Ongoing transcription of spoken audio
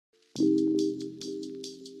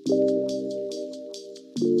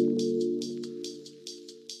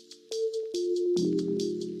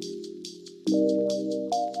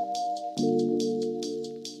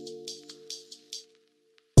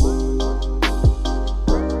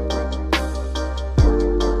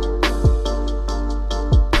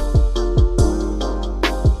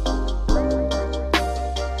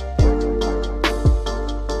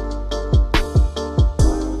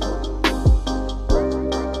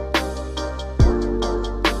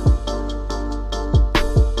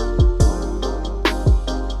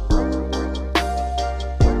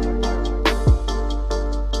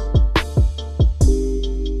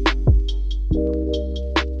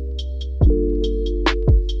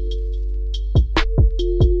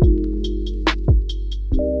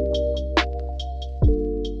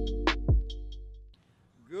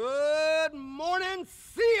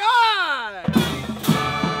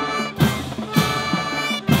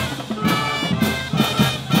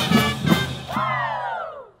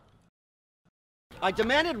I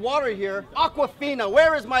demanded water here. Aquafina,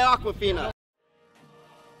 where is my Aquafina?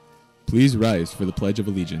 Please rise for the Pledge of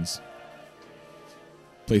Allegiance.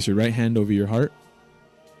 Place your right hand over your heart.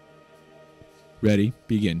 Ready,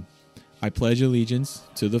 begin. I pledge allegiance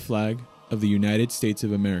to the flag of the United States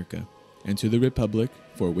of America and to the republic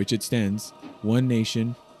for which it stands, one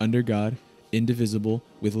nation, under God, indivisible,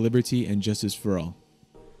 with liberty and justice for all.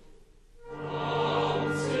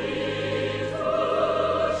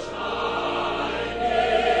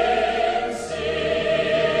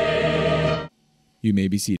 You may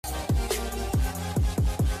be seated.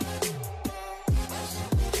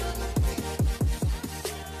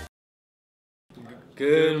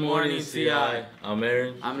 Good morning, CI. I'm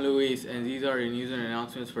Aaron. I'm Luis, and these are your news and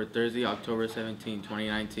announcements for Thursday, October 17,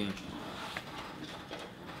 2019.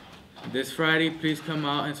 This Friday, please come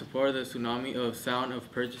out and support the tsunami of sound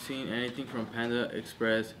of purchasing anything from Panda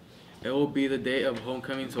Express. It will be the day of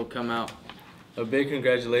homecoming, so come out. A big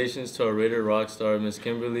congratulations to our Raider rock star, Miss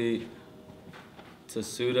Kimberly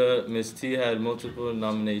Tasuda. Miss T had multiple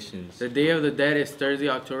nominations. The Day of the Dead is Thursday,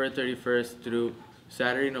 October 31st through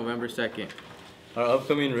Saturday, November 2nd. Our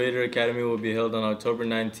upcoming Raider Academy will be held on October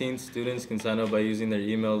 19th. Students can sign up by using their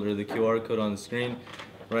email or the QR code on the screen.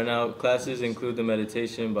 Right now, classes include the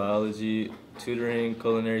meditation, biology, tutoring,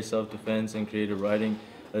 culinary self-defense, and creative writing.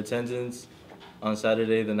 Attendance on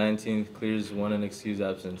Saturday the 19th clears one unexcused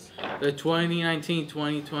absence. The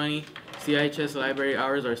 2019-2020 CIHS library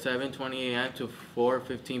hours are 7:20 a.m. to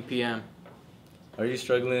 4:15 p.m. Are you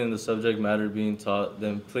struggling in the subject matter being taught?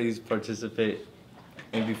 Then please participate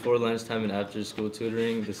in before lunchtime and after school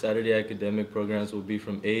tutoring. The Saturday academic programs will be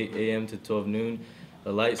from 8 a.m. to 12 noon.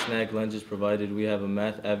 A light snack lunch is provided. We have a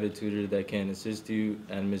math avid tutor that can assist you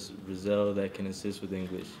and Ms. Rizal that can assist with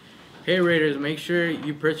English. Hey Raiders, make sure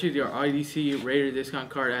you purchase your IDC Raider discount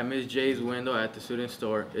card at Ms. J's window at the student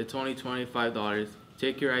store. It's only $25.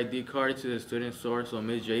 Take your ID card to the student store so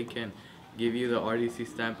Ms. J can give you the RDC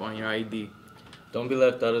stamp on your ID. Don't be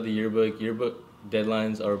left out of the yearbook. Yearbook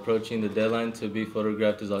deadlines are approaching. The deadline to be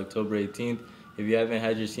photographed is October 18th. If you haven't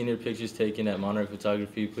had your senior pictures taken at Monarch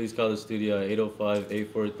Photography, please call the studio at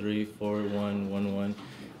 805-843-4111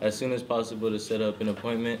 as soon as possible to set up an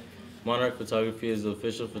appointment. Monarch Photography is the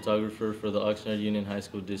official photographer for the Oxnard Union High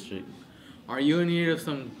School District. Are you in need of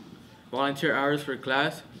some volunteer hours for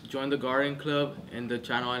class? Join the garden club in the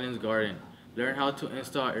Channel Islands Garden. Learn how to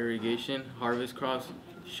install irrigation, harvest crops,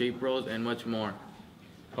 shape rows, and much more.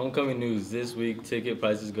 Homecoming news this week: ticket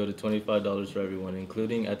prices go to $25 for everyone,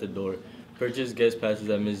 including at the door. Purchase guest passes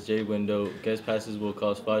at Ms. J window. Guest passes will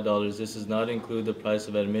cost $5. This does not include the price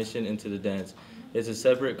of admission into the dance. It's a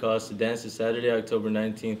separate cost. The dance is Saturday, October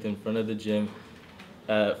 19th in front of the gym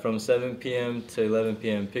from 7 p.m. to 11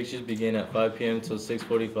 p.m. Pictures begin at 5 p.m. till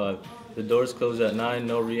 6:45. The doors close at 9.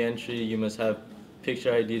 No re-entry. You must have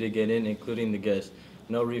picture ID to get in, including the guest.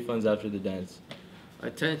 No refunds after the dance.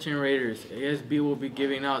 Attention Raiders, ASB will be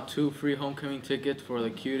giving out 2 free homecoming tickets for the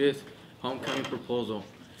cutest homecoming proposal.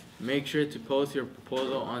 Make sure to post your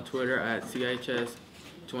proposal on Twitter at CIHS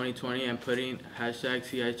 2020 and putting hashtag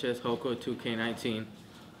CIHS HOCO 2K19.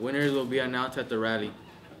 Winners will be announced at the rally.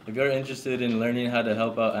 If you're interested in learning how to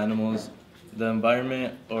help out animals, the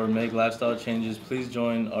environment, or make lifestyle changes, please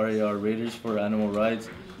join RAR Raiders for Animal Rights.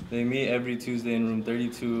 They meet every Tuesday in room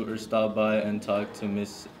 32 or stop by and talk to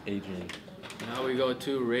Miss Adrian. Now we go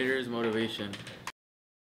to Raiders Motivation.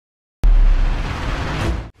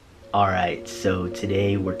 Alright, so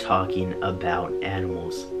today we're talking about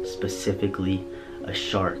animals, specifically a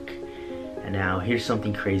shark. And now here's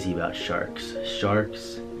something crazy about sharks.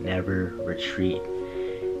 Sharks never retreat.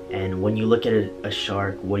 And when you look at a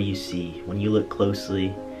shark, what do you see? When you look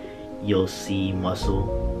closely, you'll see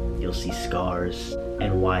muscle, you'll see scars.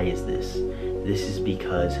 And why is this? This is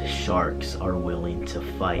because sharks are willing to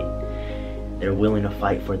fight. They're willing to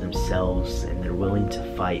fight for themselves, and they're willing to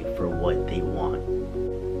fight for what they want.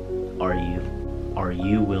 Are you? Are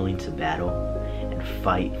you willing to battle and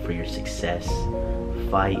fight for your success,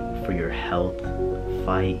 fight for your health,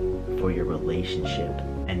 fight for your relationship?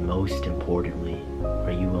 And most importantly,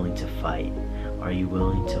 are you willing to fight? Are you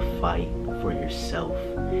willing to fight for yourself?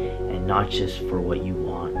 And not just for what you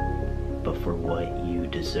want, but for what you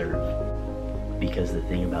deserve. Because the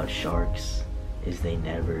thing about sharks is they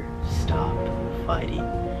never stop fighting.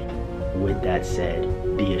 With that said,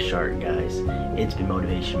 be a shark, guys. It's been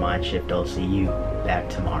Motivation Mindshift. I'll see you back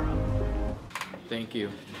tomorrow. Thank you.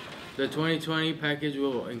 The 2020 package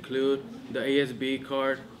will include the ASB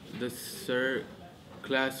card, the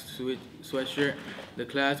class sweatshirt, the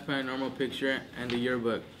class paranormal picture, and the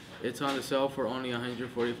yearbook. It's on the sale for only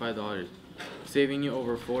 $145, saving you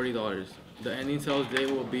over $40. The ending sales day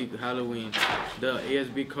will be Halloween. The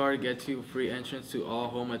ASB card gets you free entrance to all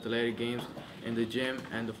home athletic games in the gym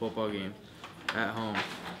and the football game at home.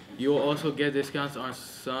 You will also get discounts on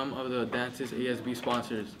some of the Dances ASB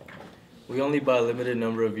sponsors. We only buy a limited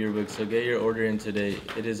number of yearbooks, so get your order in today.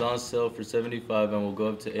 It is on sale for $75 and will go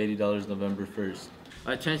up to $80 November 1st.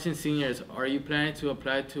 Attention seniors, are you planning to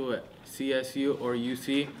apply to a CSU or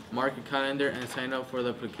UC? Mark your calendar and sign up for the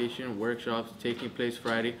application workshops taking place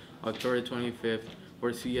Friday, October 25th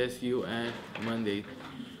for CSU and Monday,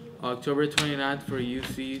 October 29th for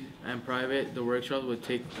UC and private. The workshops will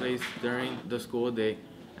take place during the school day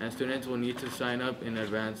and students will need to sign up in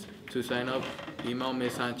advance. To sign up, email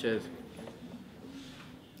Ms. Sanchez.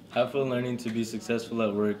 Have fun learning to be successful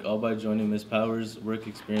at work, all by joining Ms. Powers' work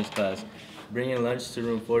experience class. Bring your lunch to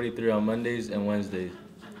room 43 on Mondays and Wednesdays.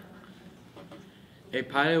 A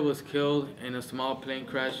pilot was killed in a small plane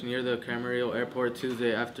crash near the Camarillo Airport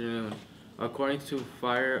Tuesday afternoon. According to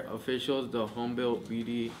fire officials, the home-built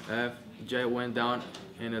BDF jet went down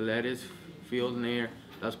in a lettuce field near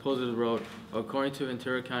Las Posas Road. According to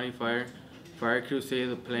Ventura County fire crews say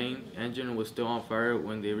the plane engine was still on fire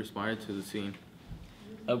when they responded to the scene.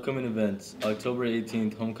 Upcoming events: October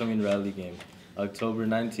 18th, Homecoming Rally Game. October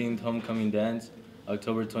 19th, Homecoming Dance.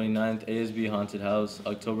 October 29th, ASB Haunted House.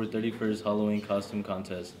 October 31st, Halloween Costume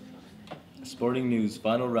Contest. Sporting news: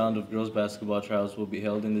 final round of girls basketball trials will be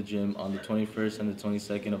held in the gym on the 21st and the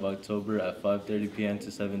 22nd of October at 5:30 p.m.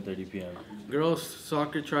 to 7:30 p.m. Girls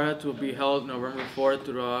soccer tryouts will be held November 4th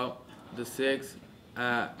throughout the 6th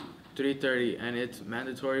at 3:30, and it's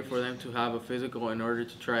mandatory for them to have a physical in order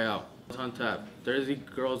to try out. On tap: Thursday,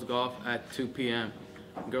 girls golf at 2 p.m.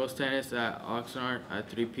 Girls tennis at Oxnard at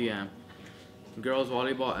 3 p.m. Girls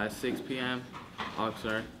volleyball at 6 p.m.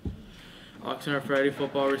 Oxnard. Oxnard Friday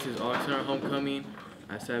football versus Oxnard homecoming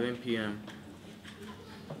at 7 p.m.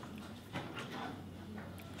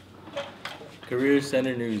 Career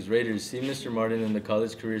Center news: Raiders, see Mr. Martin in the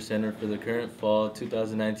College Career Center for the current fall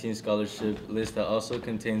 2019 scholarship list that also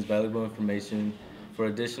contains valuable information for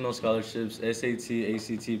additional scholarships, SAT,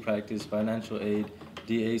 ACT practice, financial aid,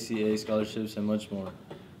 DACA scholarships, and much more.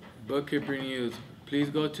 Bookkeeper news: please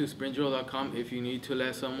go to springdrill.com if you need to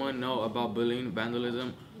let someone know about bullying,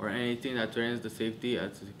 vandalism, or anything that threatens the safety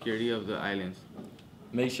and security of the islands.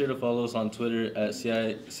 Make sure to follow us on Twitter at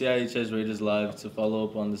CIHS Raiders Live to follow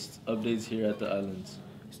up on the updates here at the islands.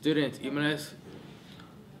 Students, email us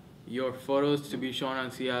your photos to be shown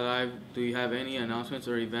on CI Live. Do you have any announcements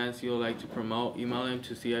or events you would like to promote? Email them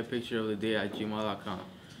to cipictureoftheday@gmail.com.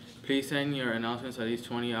 Please send your announcements at least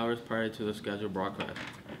 20 hours prior to the scheduled broadcast.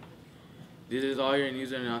 This is all your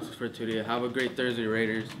news and announcements for today. Have a great Thursday,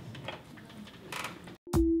 Raiders.